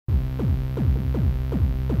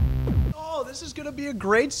this is going to be a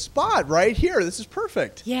great spot right here. This is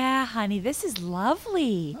perfect. Yeah, honey, this is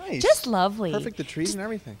lovely. Nice. Just lovely. Perfect, the trees and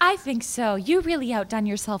everything. I think so. You really outdone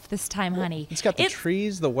yourself this time, honey. It's got the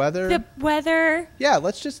trees, the weather. The weather. Yeah,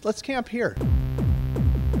 let's camp here.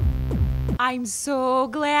 I'm so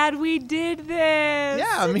glad we did this.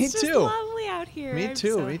 Yeah, me It's just too. lovely out here. Me I'm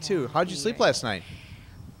too, so me too. How'd you happy sleep right last night?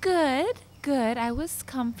 Good, good. I was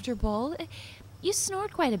comfortable. You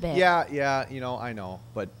snored quite a bit. Yeah, I know,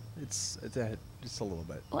 but it's just a little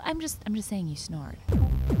bit. Well, I'm just saying you snored.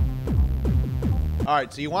 All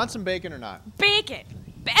right, so you want some bacon or not? Bacon.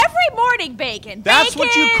 Every morning, bacon. That's bacon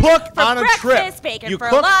what you cook for on a trip. breakfast, bacon You for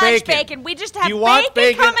cook lunch, bacon. We just have Do you want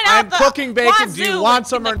bacon? coming out I'm the cooking bacon. wazoo. Do you want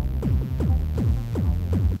some or?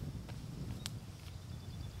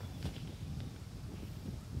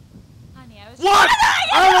 Honey, I was What?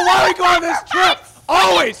 I don't know why we go on this trip.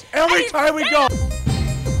 Always, every time we go.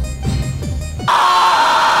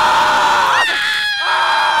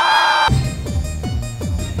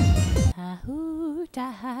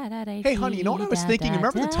 Hey, honey, you know what I was thinking?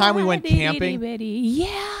 Remember the time we went camping? Yeah.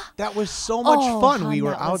 That was so much fun. We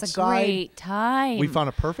were that was outside. a great time. We found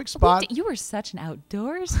a perfect spot. You were such an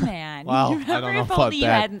outdoors man. Well, You I remember don't know if about only you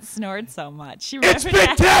that. hadn't snored so much. You It's remember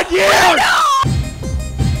been that? 10 years!